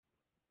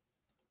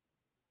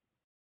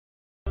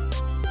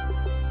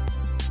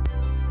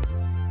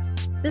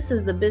This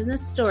is the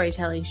Business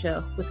Storytelling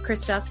Show with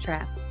Christoph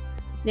Trapp.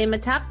 Name a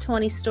top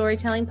 20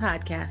 storytelling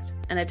podcast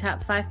and a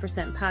top 5%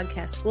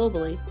 podcast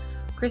globally.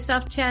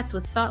 Christoph chats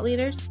with thought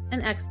leaders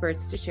and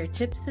experts to share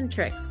tips and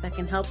tricks that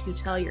can help you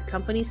tell your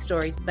company's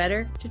stories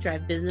better to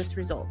drive business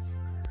results.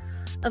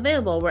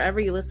 Available wherever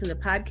you listen to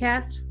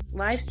podcasts,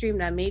 live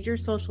streamed on major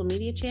social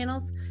media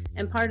channels,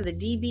 and part of the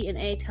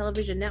DB&A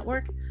television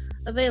network,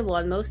 available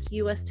on most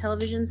U.S.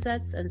 television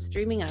sets and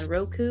streaming on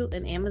Roku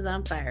and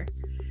Amazon Fire.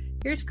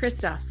 Here's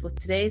Christoph with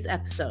today's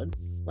episode.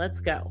 Let's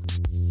go.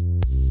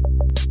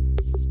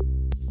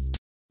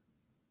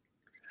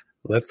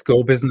 Let's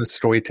go, business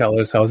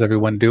storytellers. How's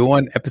everyone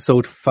doing?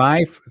 Episode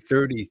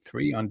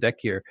 533 on deck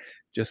here.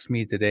 Just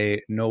me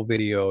today. No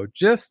video,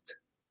 just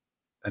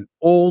an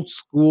old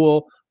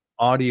school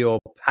audio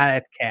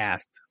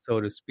podcast,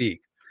 so to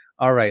speak.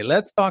 All right,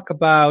 let's talk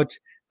about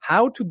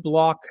how to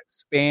block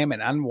spam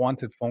and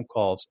unwanted phone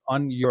calls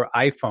on your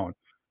iPhone.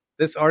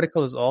 This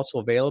article is also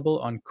available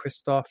on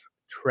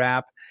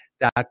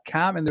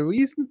christophtrapp.com. And the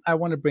reason I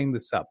want to bring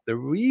this up, the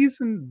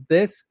reason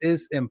this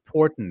is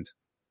important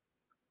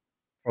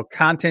for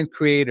content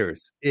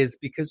creators is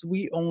because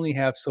we only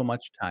have so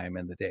much time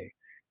in the day.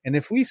 And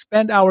if we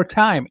spend our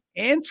time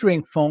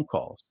answering phone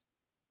calls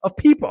of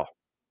people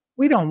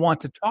we don't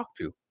want to talk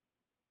to,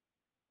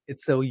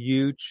 it's a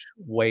huge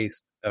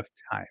waste of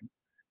time.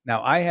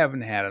 Now, I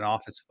haven't had an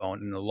office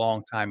phone in a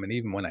long time, and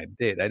even when I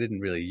did, I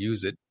didn't really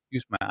use it.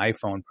 Used my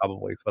iPhone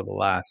probably for the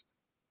last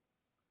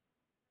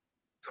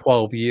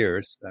 12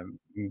 years. I'm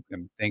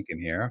thinking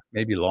here,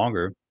 maybe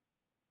longer.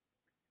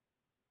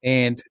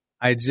 And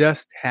I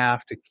just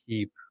have to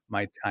keep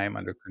my time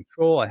under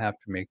control. I have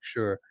to make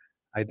sure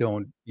I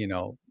don't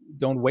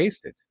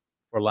waste it,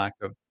 for lack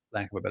of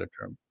a better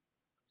term.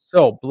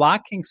 So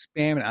blocking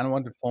spam and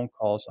unwanted phone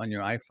calls on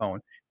your iPhone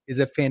is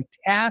a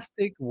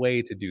fantastic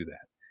way to do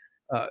that.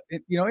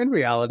 In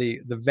reality,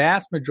 the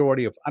vast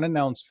majority of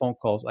unannounced phone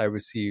calls I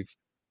receive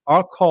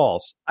are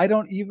calls I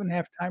don't even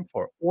have time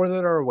for, or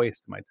that are a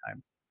waste of my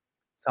time.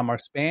 Some are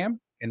spam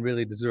and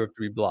really deserve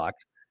to be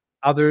blocked.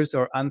 Others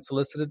are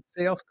unsolicited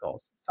sales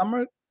calls. Some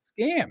are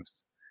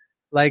scams,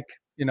 like,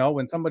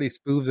 when somebody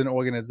spoofs an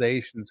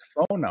organization's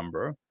phone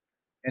number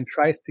and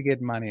tries to get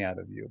money out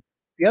of you.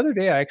 The other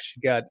day, I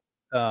actually got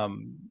a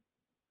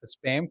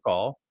spam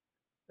call,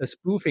 a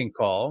spoofing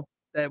call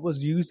that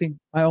was using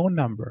my own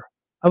number.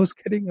 I was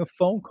getting a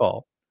phone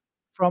call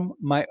from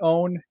my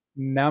own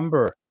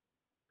number.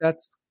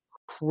 That's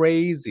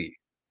crazy.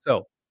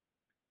 So,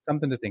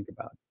 something to think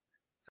about.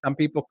 Some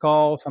people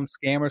some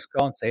scammers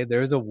call and say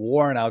there's a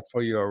warrant out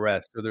for your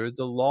arrest, or there's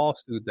a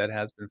lawsuit that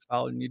has been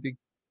filed, and you need to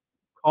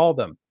call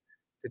them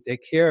to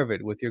take care of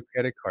it with your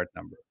credit card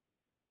number.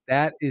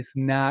 That is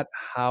not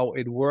how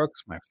it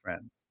works, my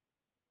friends.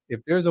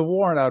 If there's a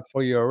warrant out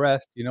for your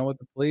arrest, you know what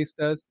the police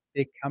does?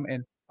 They come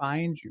and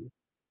find you.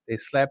 They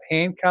slap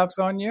handcuffs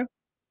on you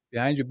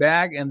behind your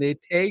back, and they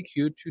take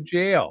you to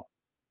jail.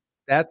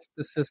 That's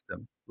the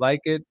system.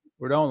 Like it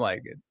or don't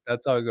like it.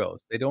 That's how it goes.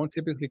 They don't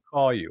typically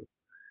call you,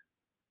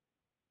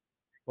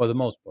 for the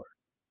most part.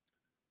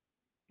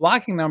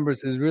 Blocking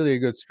numbers is really a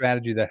good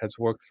strategy that has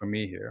worked for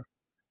me here.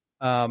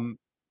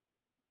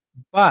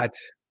 But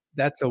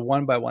that's a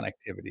one-by-one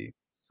activity.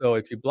 So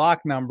if you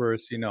block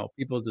numbers,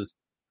 people just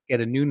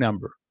get a new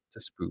number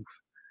to spoof.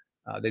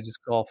 They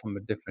just call from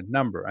a different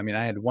number. I mean,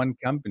 I had one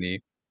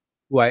company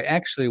who I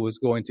actually was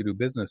going to do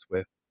business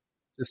with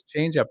just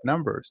change up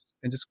numbers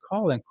and just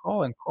call and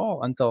call and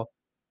call until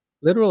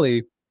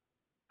literally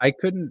I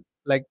couldn't,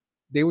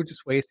 they were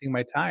just wasting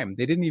my time.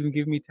 They didn't even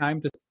give me time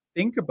to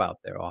think about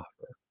their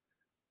offer.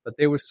 But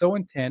they were so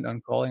intent on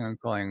calling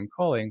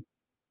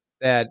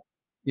that,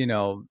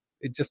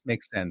 it just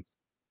makes sense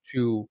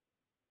to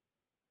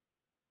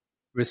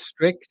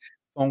restrict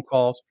phone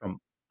calls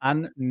from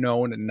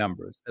unknown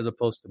numbers as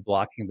opposed to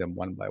blocking them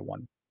one by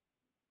one.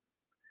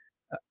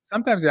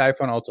 Sometimes the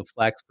iPhone also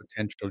flags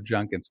potential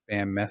junk and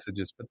spam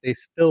messages, but they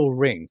still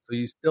ring. So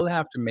you still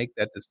have to make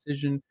that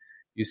decision.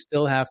 You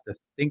still have to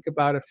think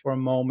about it for a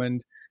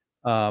moment.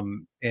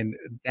 And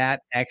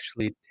that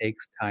actually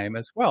takes time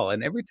as well.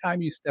 And every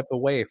time you step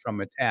away from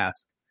a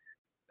task,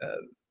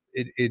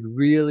 it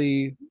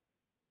really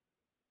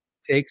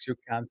takes your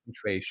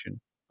concentration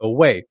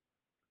away.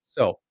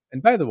 So,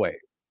 and by the way,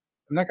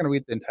 I'm not going to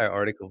read the entire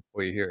article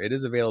for you here. It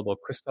is available at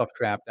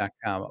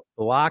christophtrapp.com.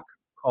 Block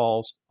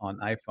calls on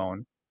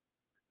iPhone.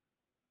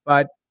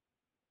 But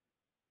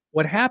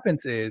what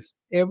happens is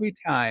every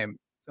time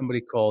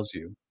somebody calls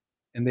you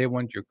and they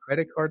want your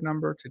credit card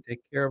number to take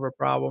care of a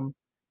problem,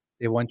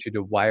 they want you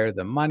to wire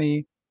them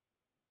money,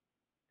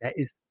 that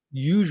is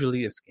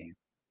usually a scam.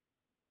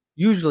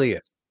 Usually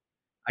is.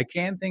 I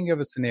can't think of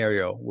a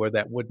scenario where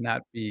that would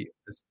not be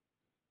a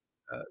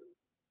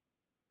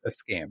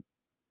scam.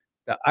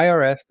 The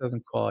IRS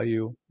doesn't call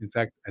you. In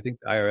fact, I think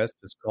the IRS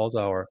just calls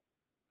our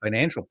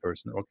financial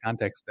person or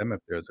contacts them if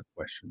there's a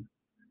question,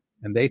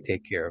 and they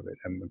take care of it.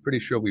 I'm pretty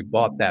sure we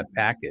bought that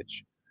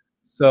package.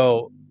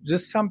 So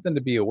just something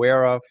to be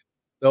aware of.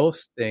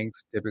 Those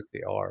things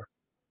typically are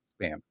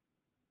spam.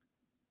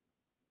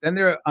 Then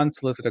there are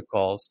unsolicited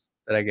calls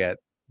that I get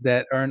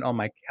that aren't on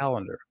my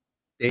calendar.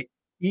 They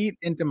eat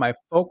into my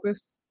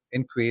focus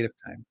and creative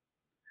time.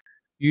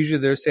 Usually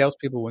their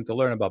salespeople want to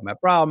learn about my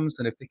problems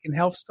and if they can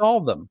help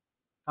solve them.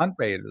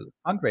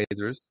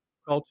 Fundraisers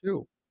call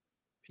too.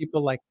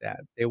 People like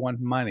that. They want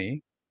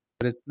money,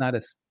 but it's not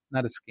a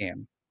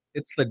scam.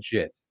 It's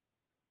legit.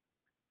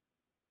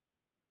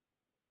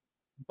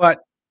 But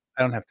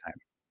I don't have time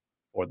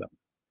for them.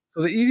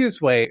 So the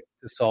easiest way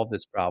to solve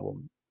this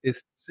problem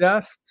is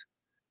just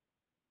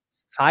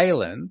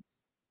silence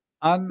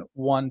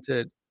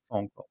unwanted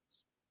phone calls.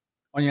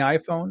 On your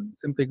iPhone,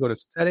 simply go to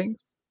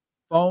settings,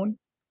 phone,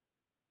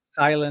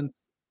 silence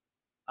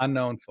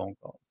unknown phone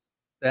calls.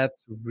 That's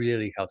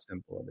really how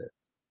simple it is.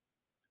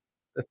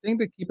 The thing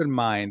to keep in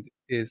mind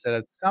is that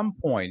at some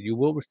point you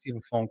will receive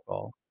a phone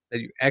call that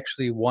you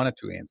actually wanted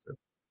to answer,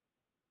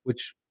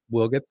 which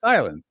will get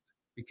silenced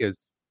because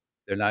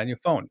they're not on your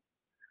phone.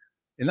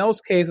 In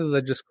those cases,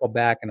 I just call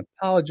back and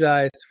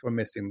apologize for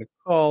missing the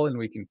call and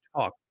we can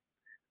talk.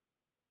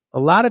 A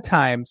lot of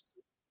times,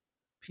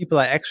 people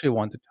I actually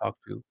want to talk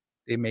to,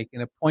 they make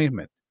an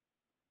appointment.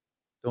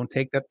 Don't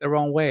take that the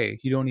wrong way.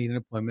 You don't need an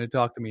appointment to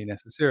talk to me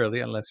necessarily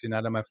unless you're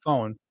not on my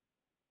phone.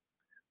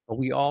 But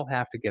we all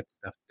have to get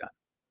stuff done.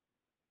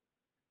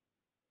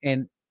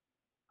 And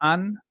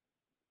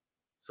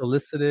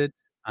unsolicited,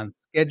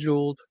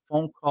 unscheduled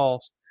phone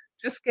calls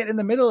just get in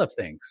the middle of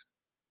things.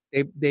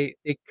 They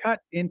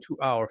cut into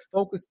our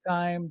focus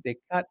time. They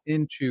cut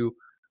into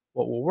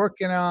what we're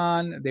working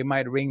on. They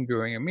might ring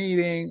during a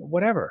meeting,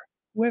 whatever.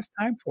 Who has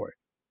time for it?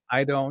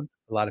 I don't.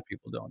 A lot of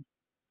people don't.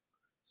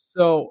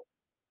 So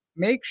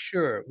make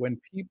sure when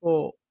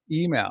people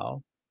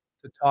email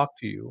to talk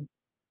to you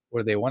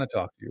or they want to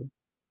talk to you,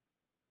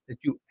 that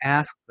you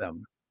ask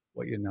them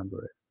what your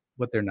number is,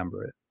 what their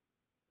number is.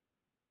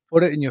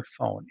 Put it in your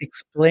phone.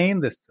 Explain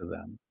this to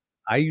them.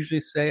 I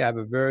usually say I have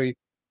a very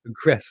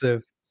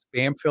aggressive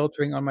spam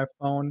filtering on my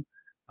phone.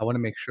 I want to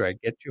make sure I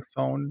get your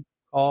phone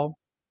call.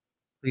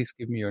 Please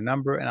give me your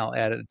number and I'll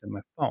add it to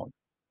my phone.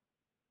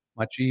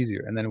 Much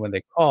easier. And then when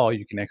they call,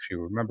 you can actually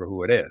remember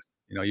who it is.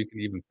 You can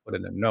even put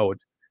in a note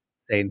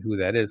saying who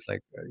that is. Like,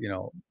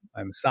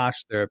 my massage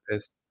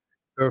therapist,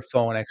 her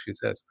phone actually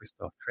says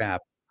Christoph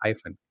Trapp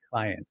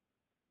 -client.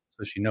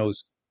 So she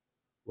knows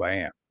who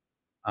I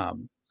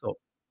am. So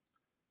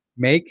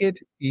make it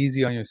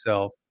easy on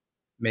yourself.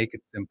 Make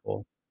it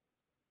simple.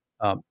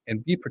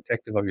 And be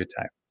protective of your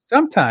time.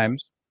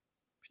 Sometimes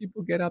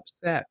people get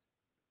upset.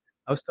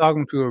 I was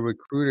talking to a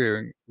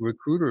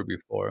recruiter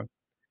before,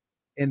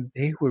 and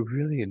they were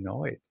really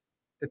annoyed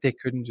that they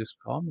couldn't just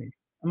call me.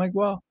 I'm like,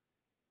 well,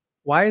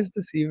 why is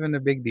this even a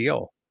big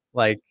deal?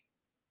 Like,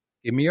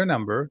 give me your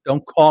number.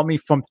 Don't call me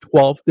from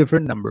 12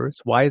 different numbers.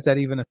 Why is that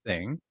even a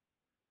thing?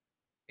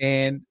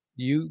 And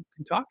you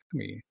can talk to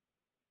me.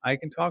 I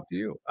can talk to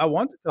you. I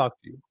want to talk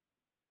to you.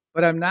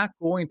 But I'm not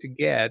going to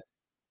get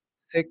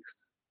 6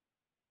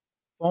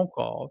 phone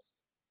calls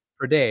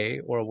per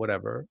day or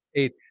whatever.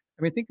 8.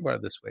 I mean, think about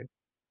it this way.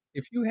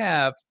 If you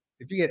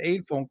get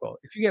 8 phone calls,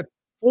 if you get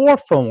 4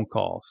 phone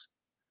calls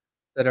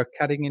that are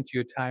cutting into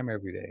your time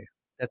every day,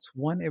 that's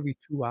 1 every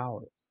 2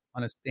 hours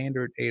on a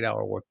standard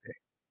 8-hour workday.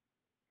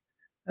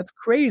 That's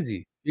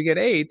crazy. You get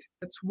 8,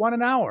 that's 1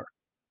 an hour.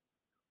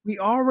 We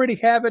already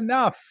have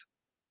enough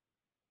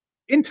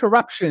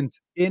interruptions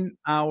in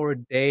our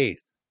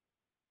days.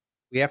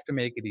 We have to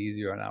make it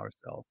easier on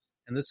ourselves.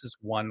 And this is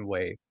one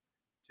way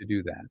to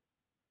do that.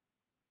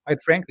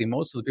 Quite frankly,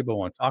 most of the people I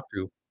want to talk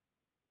to,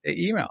 they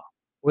email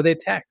or they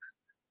text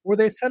or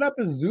they set up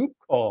a Zoom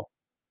call.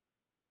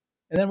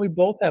 And then we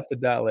both have to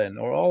dial in,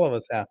 or all of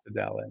us have to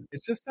dial in.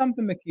 It's just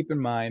something to keep in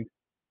mind.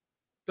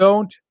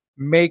 Don't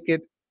make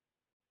it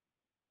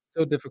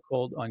so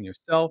difficult on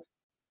yourself.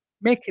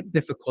 Make it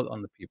difficult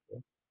on the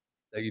people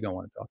that you don't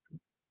want to talk to.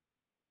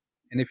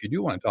 And if you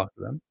do want to talk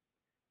to them,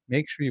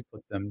 make sure you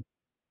put them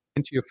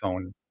into your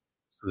phone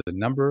so the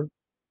number,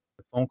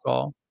 the phone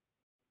call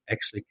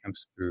actually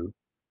comes through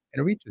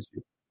and reaches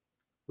you,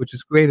 which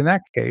is great in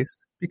that case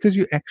because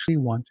you actually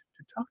want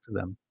to talk to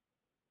them.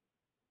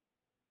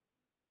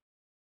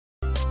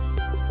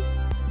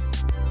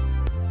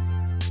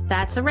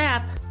 That's a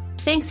wrap.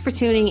 Thanks for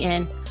tuning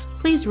in.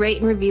 Please rate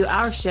and review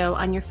our show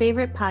on your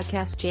favorite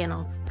podcast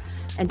channels.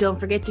 And don't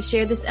forget to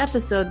share this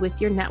episode with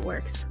your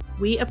networks.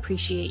 We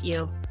appreciate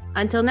you.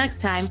 Until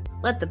next time,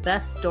 let the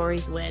best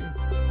stories win.